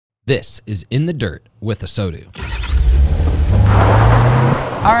This is In the Dirt with Asodu.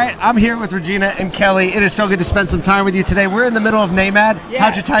 All right, I'm here with Regina and Kelly. It is so good to spend some time with you today. We're in the middle of NAMAD. Yeah.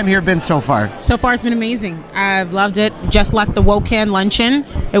 How's your time here been so far? So far, it's been amazing. I've loved it. Just left the Wokan luncheon.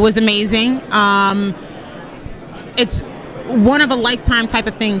 It was amazing. It's one of a lifetime type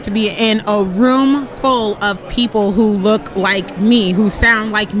of thing to be in a room full of people who look like me, who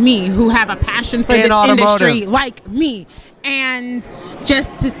sound like me, who have a passion for this industry like me. And just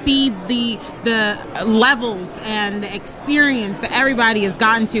to see the levels and the experience that everybody has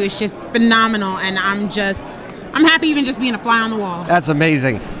gotten to is just phenomenal. And I'm happy even just being a fly on the wall. That's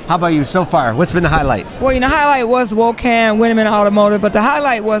amazing. How about you so far? What's been the highlight? Well, the highlight was Wokan, Winneman Automotive, but the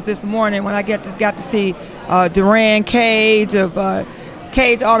highlight was this morning when I got to see Duran Cage of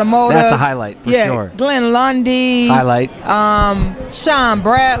Cage Automotive. That's a highlight for sure. Glenn Lundy. Highlight. Sean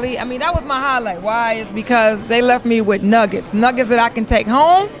Bradley. I mean, that was my highlight. Why? It's because they left me with nuggets that I can take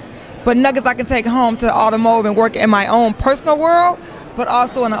home, but nuggets I can take home to automotive and work in my own personal world, but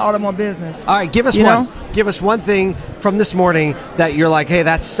also in the automotive business. All right, give us one. Give us one thing from this morning that you're like, hey,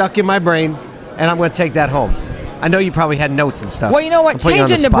 that's stuck in my brain, and I'm going to take that home. I know you probably had notes and stuff. Well, you know what?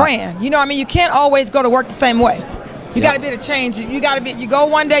 Changing the brand. You can't always go to work the same way. You got to be able to change it. You go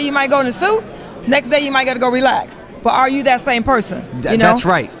one day, you might go in a suit. Next day, you might got to go relax. But are you that same person? That's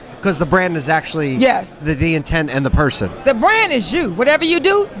right. Because the brand is actually the intent and the person. The brand is you. Whatever you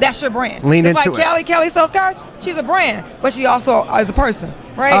do, that's your brand. Lean into it. Kelly sells cars. She's a brand, but she also is a person,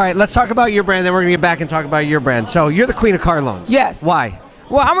 right? All right, let's talk about your brand. Then we're going to get back and talk about your brand. So you're the queen of car loans. Yes. Why?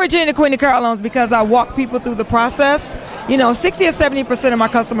 Well, I'm Regina, the queen of car loans, because I walk people through the process. 60 or 70% of my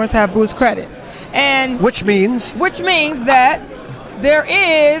customers have Boost credit. Which means that there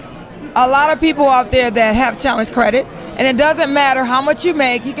is a lot of people out there that have challenge credit, and it doesn't matter how much you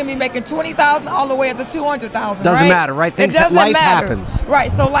make. You can be making $20,000 all the way up to $200,000. Doesn't matter, right? Life happens.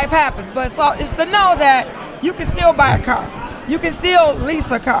 Right, so life happens. But it's to know that you can still buy a car. You can still lease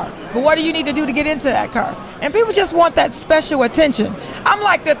a car. But what do you need to do to get into that car? And people just want that special attention. I'm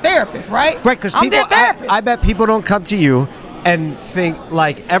like their therapist, right? Right, because I bet people don't come to you and think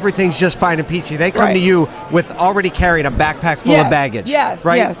like everything's just fine and peachy. They come to you with already carrying a backpack full of baggage. Yes,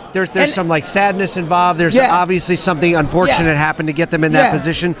 right? Yes. There's some like sadness involved. There's obviously something unfortunate happened to get them in that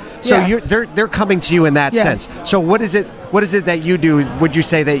position. So they're coming to you in that sense. So what is it that you do, would you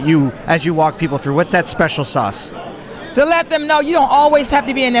say, that you, as you walk people through, what's that special sauce? To let them know you don't always have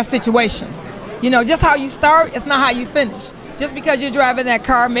to be in that situation. Just how you start, it's not how you finish. Just because you're driving that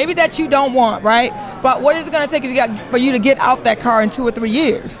car, maybe that you don't want, right? But what is it going to take for you to get out that car in 2 or 3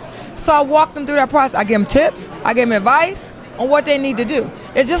 years? So I walk them through that process. I give them tips. I give them advice on what they need to do.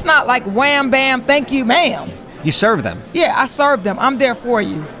 It's just not like wham, bam, thank you, ma'am. You serve them. Yeah, I serve them. I'm there for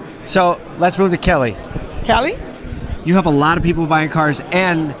you. So let's move to Kelly. Kelly? You have a lot of people buying cars,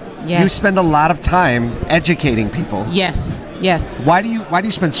 and you spend a lot of time educating people. Yes. Why do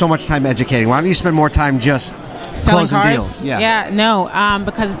you spend so much time educating? Why don't you spend more time just selling closing cars? deals?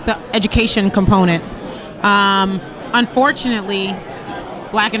 Because it's the education component. Unfortunately,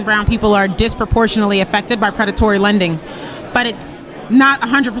 black and brown people are disproportionately affected by predatory lending, but it's not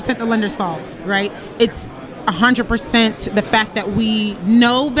 100% the lender's fault, right? It's 100% the fact that we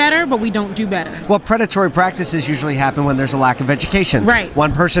know better, but we don't do better. Well, predatory practices usually happen when there's a lack of education. Right.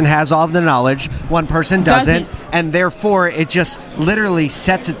 One person has all the knowledge, one person doesn't. And therefore it just literally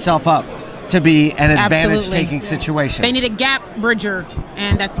sets itself up to be an advantage-taking situation. They need a gap bridger,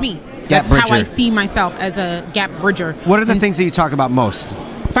 and that's me. That's how I see myself, as a gap bridger. What are the things that you talk about most?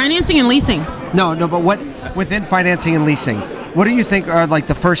 Financing and leasing. No, but what within financing and leasing, what do you think are like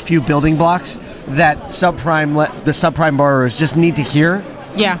the first few building blocks that the subprime borrowers just need to hear?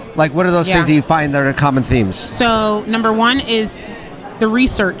 Yeah. Like, what are those things that you find that are common themes? So, number one is the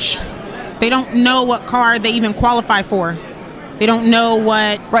research. They don't know what car they even qualify for. They don't know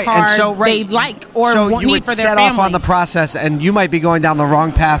what car they like or need for their family. So you would set off on the process, and you might be going down the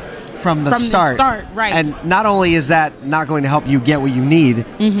wrong path from the start. Right. And not only is that not going to help you get what you need,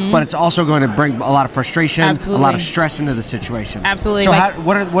 but it's also going to bring a lot of frustration, a lot of stress into the situation. Absolutely. So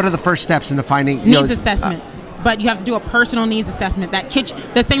what are the first steps in the finding? Needs assessment. But you have to do a personal needs assessment.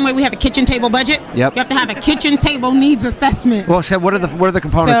 The same way we have a kitchen table budget, you have to have a kitchen table needs assessment. Well, so what are the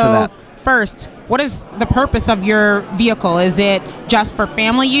components of that? First, what is the purpose of your vehicle? Is it just for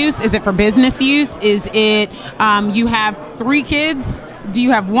family use? Is it for business use? Is it you have 3 kids? Do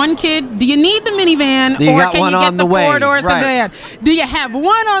you have 1 kid? Do you need the minivan, or can you get the 4-door sedan? Do you have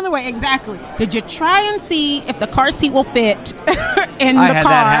one on the way? Exactly. Did you try and see if the car seat will fit in the car? I had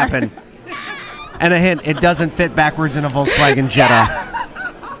that happen. And a hint, it doesn't fit backwards in a Volkswagen Jetta.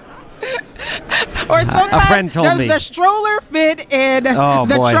 Or sometimes a friend told does me. the stroller fit in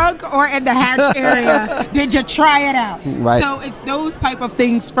the trunk or in the hatch area? Did you try it out? Right. So it's those type of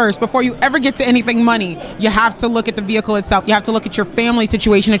things first. Before you ever get to anything money, you have to look at the vehicle itself. You have to look at your family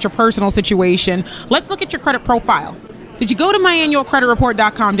situation, at your personal situation. Let's look at your credit profile. Did you go to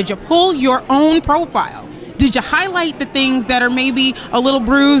myannualcreditreport.com? Did you pull your own profile? Did you highlight the things that are maybe a little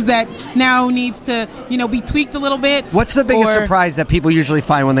bruised that now needs to, be tweaked a little bit? What's the biggest surprise that people usually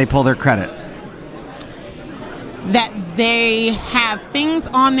find when they pull their credit? That they have things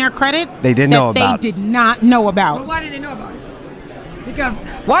on their credit they didn't know about. They did not know about. Well, why didn't they know about it?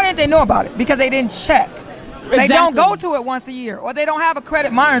 Why didn't they know about it? Because they didn't check. Exactly. They don't go to it once a year, or they don't have a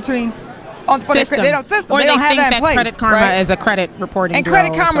credit monitoring for system. They don't system. Or they don't have think that in place. Credit Karma is a credit reporting and bureau.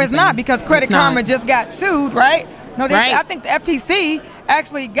 Credit Karma is not, because Credit Karma just got sued, right? No, I think the FTC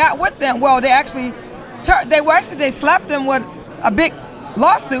actually got with them. Well, they slapped them with a big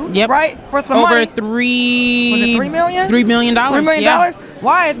lawsuit, right? For some money. Over $3 million? $3 million. $3 million. Yeah.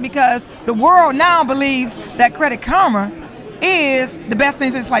 Why? It's because the world now believes that Credit Karma is the best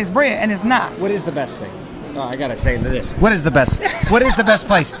thing since sliced bread, and it's not. What is the best thing? Oh, I gotta say into this. What is the best? What is the best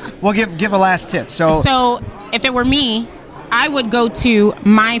place? We'll give a last tip. So if it were me, I would go to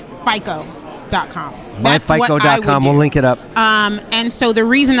myfico.com. myfico.com. We'll link it up. And so the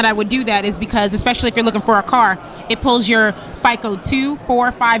reason that I would do that is because, especially if you're looking for a car, it pulls your FICO 2,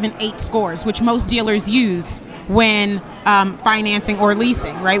 4, 5, and 8 scores, which most dealers use when financing or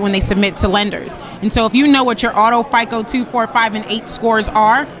leasing, right, when they submit to lenders. And so if you know what your auto FICO 2, 4, 5, and 8 scores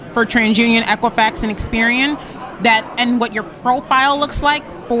are for TransUnion, Equifax, and Experian, and what your profile looks like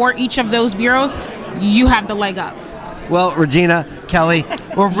for each of those bureaus, you have the leg up. Well, Regina, Kelly,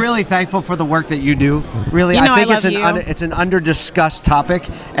 we're really thankful for the work that you do. Really, I think it's an under-discussed topic.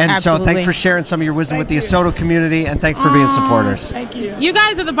 And Absolutely. So thanks for sharing some of your wisdom with the ASOTO community, and thanks for being supporters. Thank you. You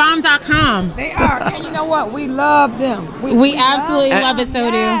guys are the bomb.com. They are. And you know what? We love them. We absolutely love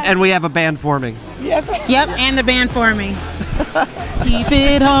ASOTO. Yes. And we have a band forming. Yes. Yep, and the band forming. Keep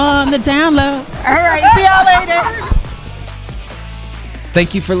it on the down low. All right, see y'all later.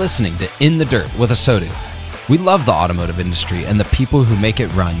 Thank you for listening to In the Dirt with ASOTO. We love the automotive industry and the people who make it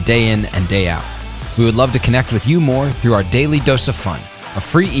run day in and day out. We would love to connect with you more through our daily dose of fun, a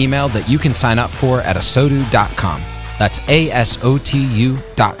free email that you can sign up for at asotu.com. That's ASOTU.com.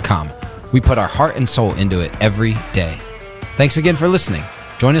 We put our heart and soul into it every day. Thanks again for listening.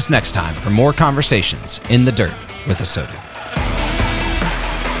 Join us next time for more conversations in the dirt with ASOTO.